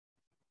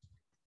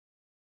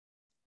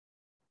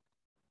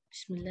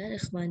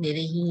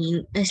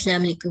Bismillahirrahmanirrahim.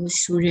 Assalamu alaikum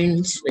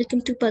students.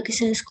 Welcome to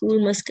Pakistan School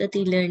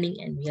Muscati Learning,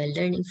 and we are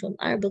learning from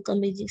our book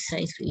Amazing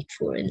Science Grade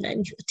 4, and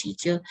I'm your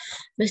teacher,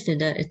 Ms.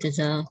 Nida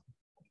Irtaza.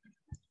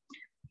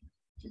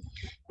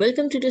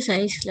 Welcome to the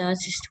science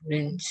class,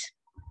 students.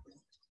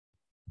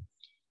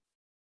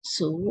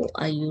 So,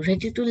 are you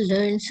ready to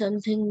learn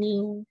something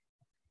new?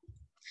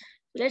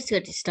 Let's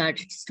get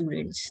started,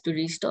 students.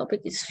 Today's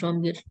topic is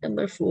from unit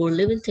number 4,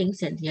 Living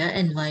Things and Their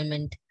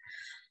Environment.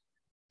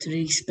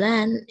 Today's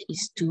plan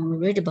is to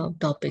read about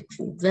topic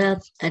food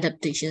web,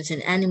 adaptations in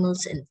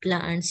animals and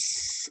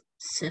plants.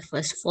 So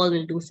first of all,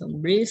 we'll do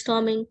some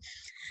brainstorming,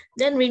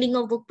 then reading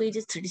of book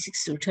pages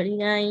 36 to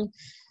 39.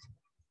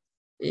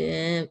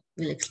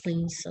 We'll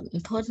explain some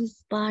important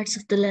parts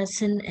of the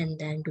lesson and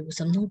then do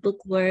some notebook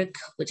work,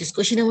 which is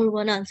question number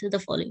 1, answer the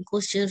following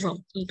questions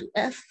from E to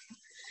F.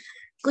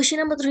 Question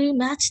number 3,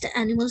 match the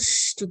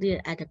animals to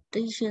their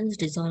adaptations.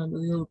 Design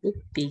on your book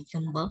page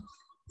number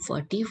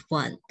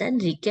 41. Then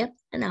recap,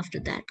 and after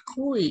that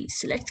quiz.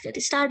 So let's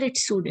get started,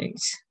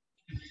 students.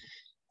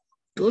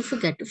 Don't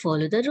forget to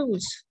follow the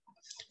rules.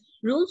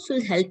 Rules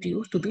will help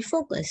you to be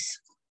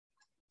focused.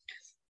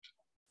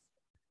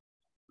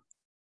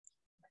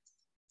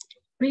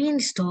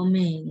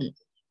 Brainstorming.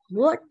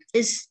 What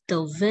is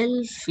the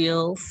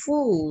welfare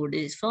food?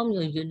 Is from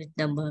your unit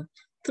number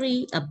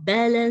 3, a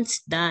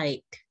balanced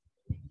diet.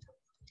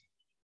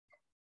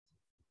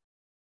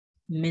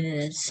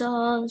 Mineral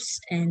salts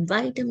and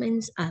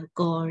vitamins are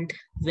called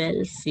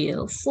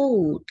welfare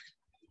food.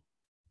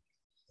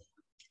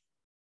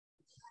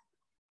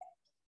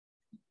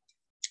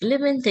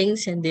 Living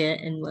things and their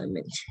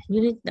environment.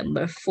 Unit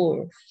number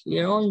 4. We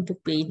are on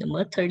book page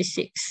number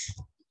 36.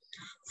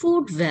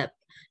 Food web.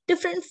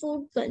 Different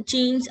food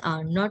chains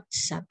are not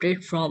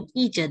separate from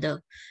each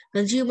other.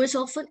 Consumers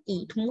often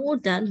eat more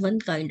than one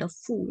kind of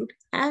food,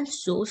 and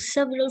so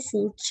several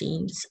food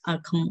chains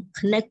are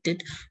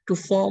connected to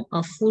form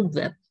a food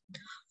web.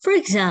 For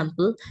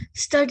example,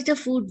 study the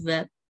food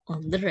web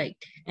on the right.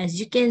 As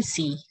you can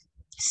see,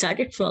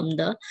 started from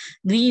the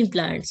green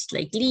plants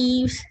like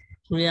leaves,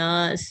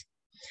 grass.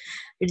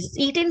 It is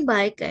eaten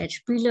by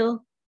caterpillar,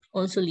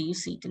 also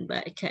leaves eaten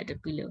by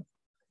caterpillar.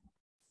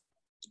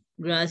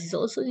 Grass is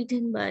also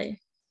eaten by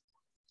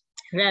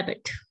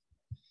rabbit.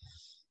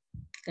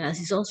 Grass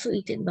is also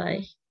eaten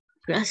by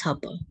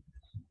grasshopper.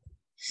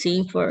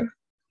 Same for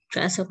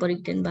grasshopper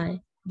eaten by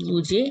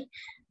blue jay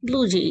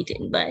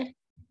eaten by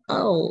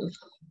owl.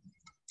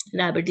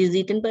 Rabbit is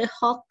eaten by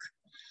hawk.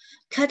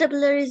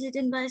 Caterpillar is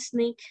eaten by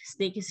snake.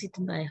 Snake is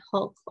eaten by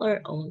hawk or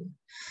owl.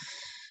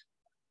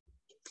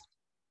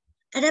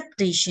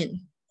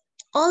 Adaptation.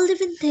 All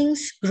living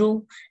things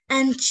grow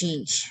and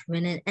change.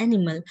 When an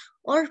animal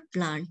or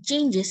plant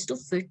changes to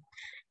fit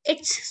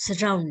its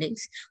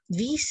surroundings,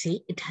 we say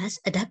it has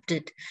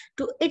adapted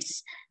to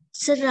its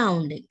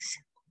surroundings.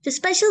 The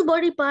special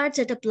body parts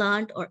that a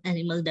plant or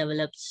animal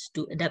develops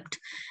to adapt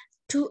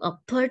to a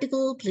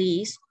particular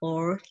place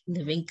or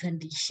living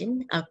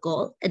condition are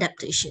called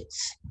adaptations.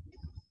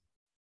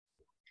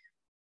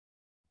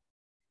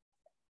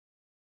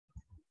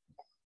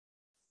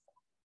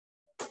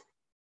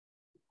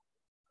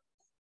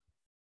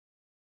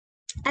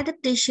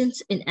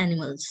 Adaptations in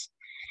animals.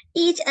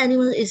 Each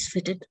animal is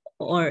fitted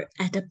or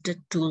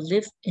adapted to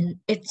live in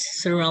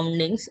its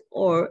surroundings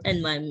or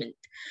environment.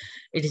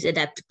 It is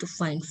adapted to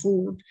find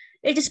food.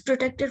 It is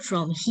protected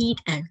from heat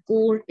and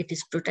cold. It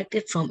is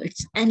protected from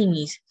its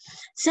enemies.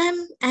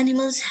 Some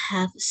animals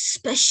have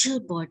special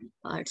body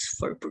parts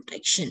for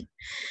protection.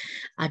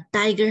 A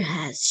tiger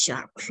has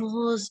sharp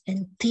claws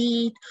and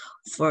teeth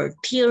for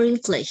tearing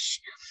flesh.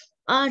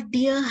 A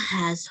deer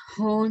has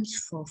horns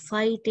for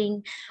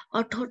fighting.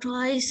 A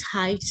tortoise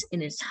hides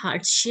in its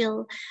hard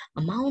shell.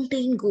 A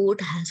mountain goat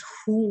has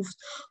hooves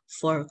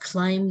for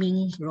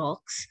climbing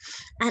rocks.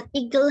 An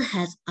eagle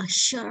has a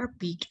sharp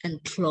beak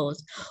and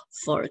claws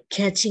for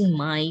catching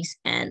mice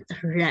and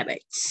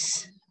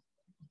rabbits.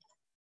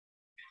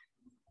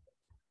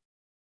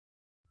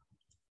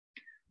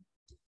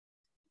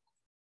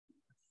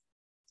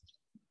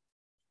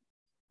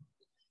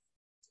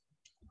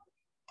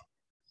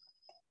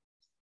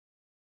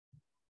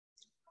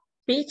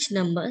 Page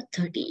number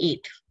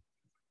 38.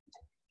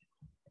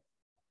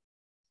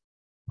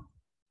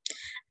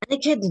 An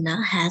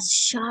echidna has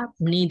sharp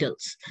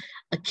needles.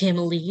 A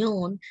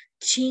chameleon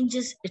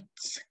changes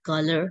its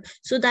color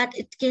so that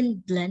it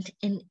can blend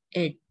in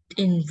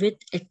with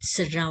its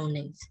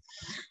surroundings.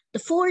 The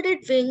folded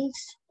wings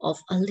of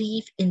a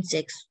leaf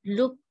insect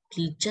look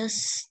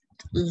just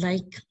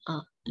like a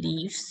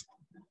leaf's.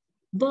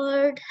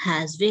 Bird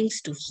has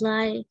wings to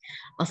fly.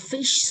 A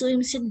fish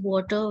swims in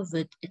water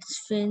with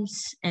its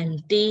fins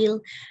and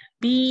tail.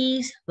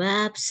 Bees,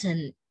 wasps,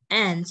 and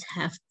ants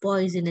have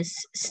poisonous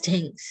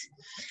stings.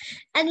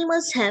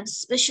 Animals have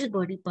special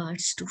body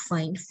parts to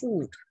find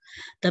food.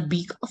 The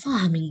beak of a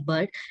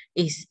hummingbird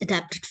is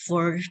adapted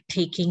for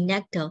taking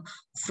nectar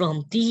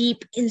from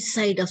deep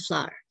inside a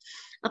flower.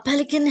 A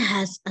pelican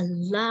has a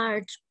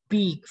large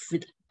beak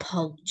with a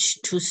pouch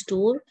to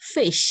store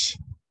fish.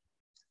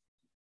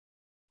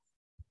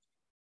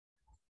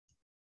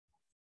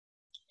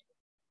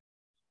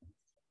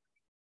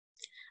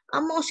 A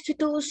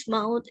mosquito's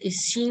mouth is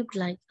shaped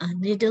like a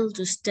needle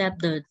to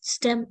stab the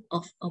stem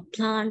of a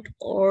plant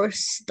or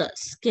the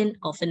skin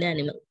of an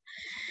animal.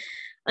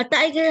 A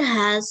tiger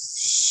has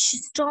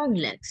strong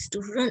legs to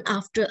run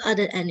after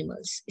other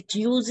animals. It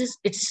uses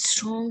its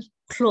strong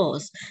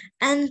claws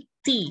and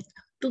teeth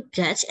to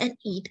catch and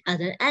eat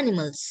other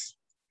animals.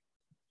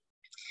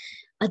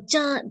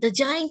 The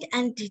giant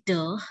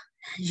anteater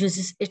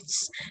uses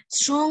its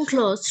strong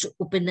claws to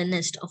open the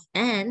nest of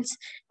ants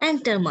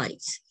and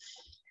termites.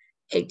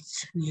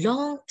 Its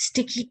long,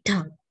 sticky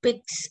tongue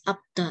picks up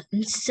the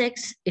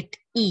insects it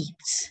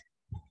eats.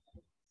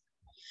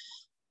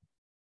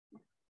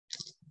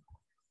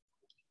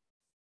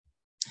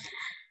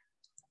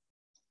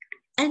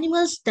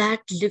 Animals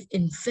that live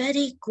in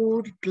very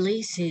cold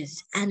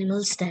places.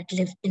 Animals that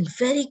live in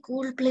very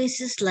cold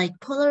places like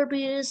polar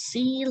bears,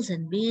 seals,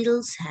 and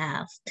whales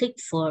have thick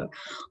fur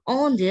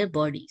on their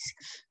bodies.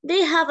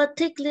 They have a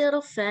thick layer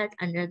of fat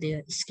under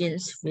their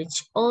skins,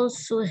 which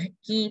also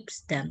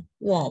keeps them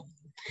warm.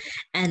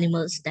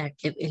 Animals that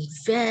live in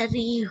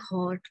very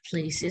hot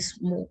places,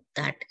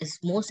 that is,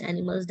 most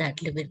animals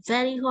that live in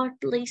very hot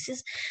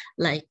places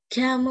like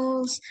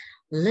camels,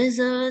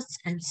 lizards,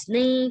 and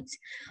snakes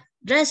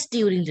rest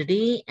during the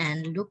day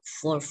and look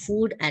for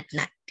food at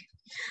night.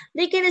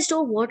 They can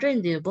store water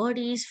in their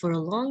bodies for a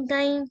long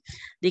time.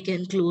 They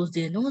can close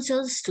their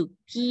nostrils to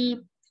keep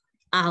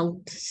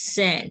out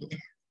sand.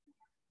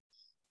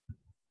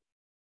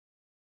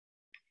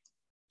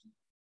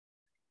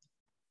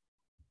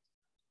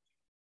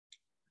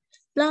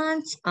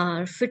 Plants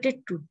are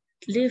fitted to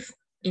live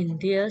in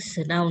their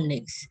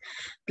surroundings.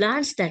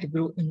 Plants that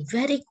grow in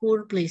very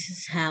cold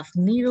places have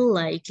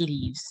needle-like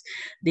leaves.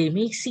 They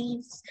make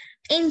seeds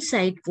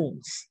inside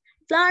cones.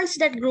 Plants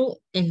that grow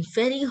in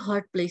very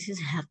hot places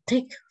have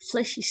thick,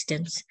 fleshy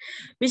stems,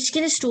 which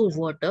can store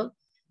water.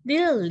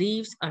 Their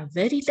leaves are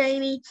very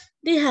tiny.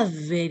 They have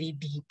very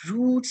deep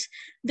roots.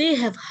 They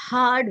have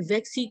hard,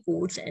 waxy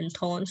coats and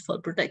thorns for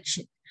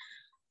protection.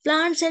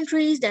 Plants and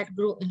trees that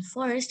grow in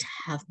forest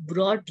have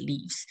broad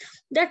leaves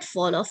that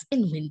fall off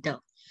in winter.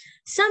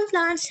 Some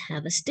plants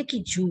have a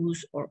sticky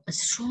juice or a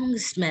strong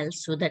smell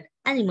so that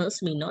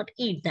animals may not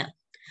eat them.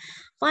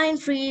 Pine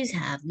trees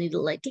have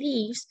needle-like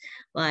leaves,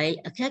 while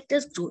a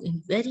cactus grows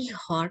in very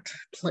hot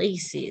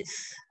places.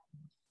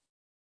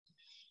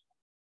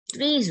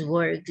 Today's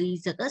work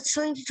is August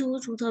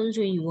 22,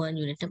 2021,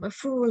 unit number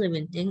 4,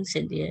 living things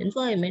in the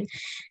environment,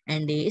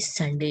 and day is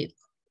Sunday.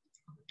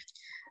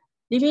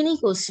 Remaining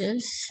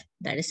questions,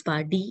 that is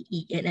part D,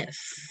 E, and F.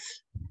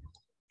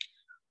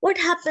 What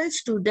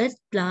happens to dead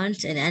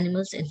plants and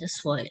animals in the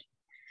soil?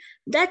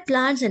 Dead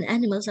plants and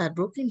animals are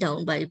broken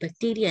down by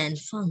bacteria and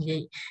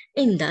fungi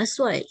in the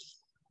soil.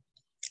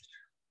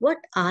 What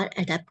are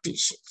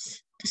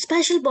adaptations? The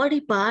special body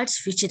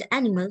parts which an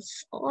animal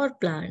or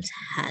plant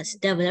has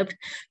developed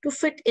to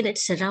fit in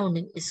its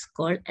surrounding is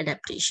called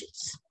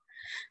adaptations.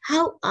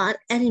 How are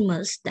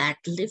animals that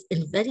live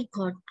in very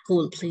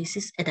cold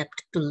places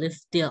adapted to live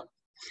there?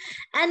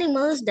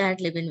 Animals that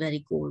live in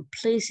very cold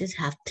places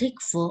have thick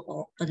fur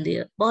on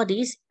their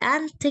bodies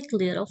and thick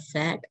layer of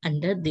fat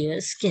under their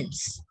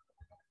skins.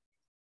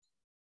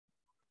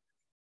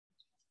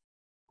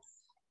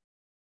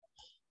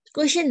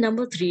 Question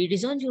number 3, it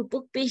is on your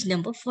book page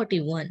number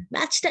 41.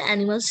 Match the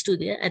animals to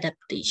their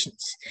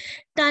adaptations.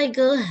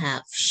 Tiger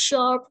have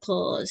sharp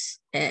claws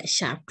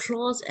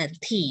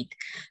and teeth.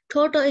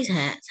 Tortoise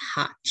has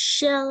hard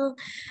shell.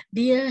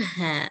 Deer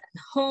has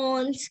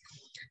horns.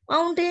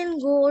 Mountain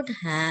goat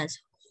has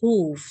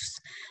hooves,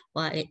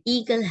 while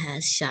eagle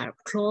has sharp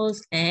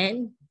claws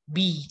and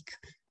beak.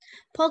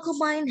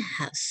 Porcupine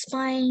has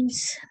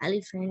spines.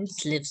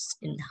 Elephants lives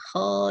in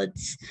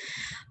herds.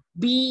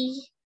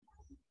 Bee,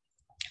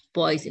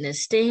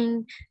 poisonous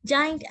sting.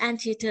 Giant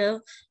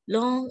anteater,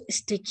 long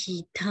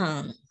sticky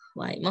tongue,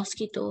 while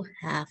mosquito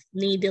have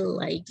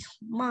needle-like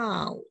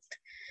mouth.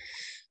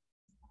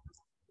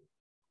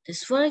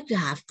 This work you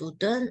have to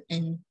done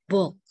in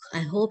book. I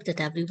hope that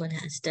everyone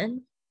has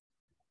done,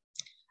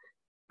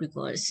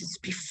 because it's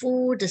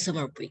before the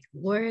summer break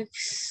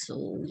works,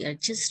 so we are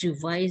just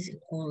revising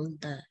all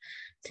the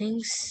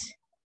things.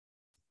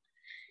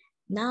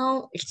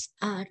 Now it's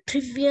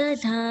trivia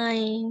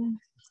time.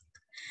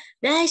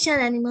 Dash are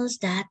animals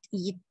that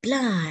eat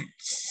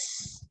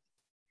plants.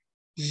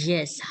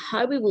 Yes,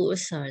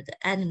 herbivores are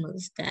the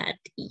animals that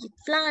eat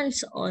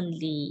plants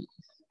only.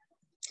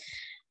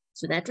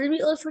 So that will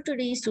be all for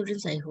today,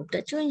 students. I hope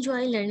that you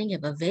enjoy learning.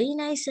 Have a very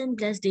nice and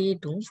blessed day.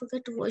 Don't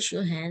forget to wash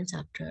your hands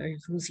after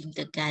using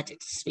the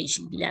gadgets,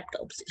 especially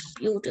laptops and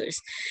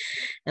computers.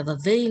 Have a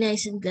very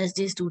nice and blessed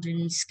day,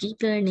 students.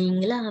 Keep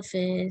learning. Allah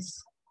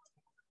Hafiz.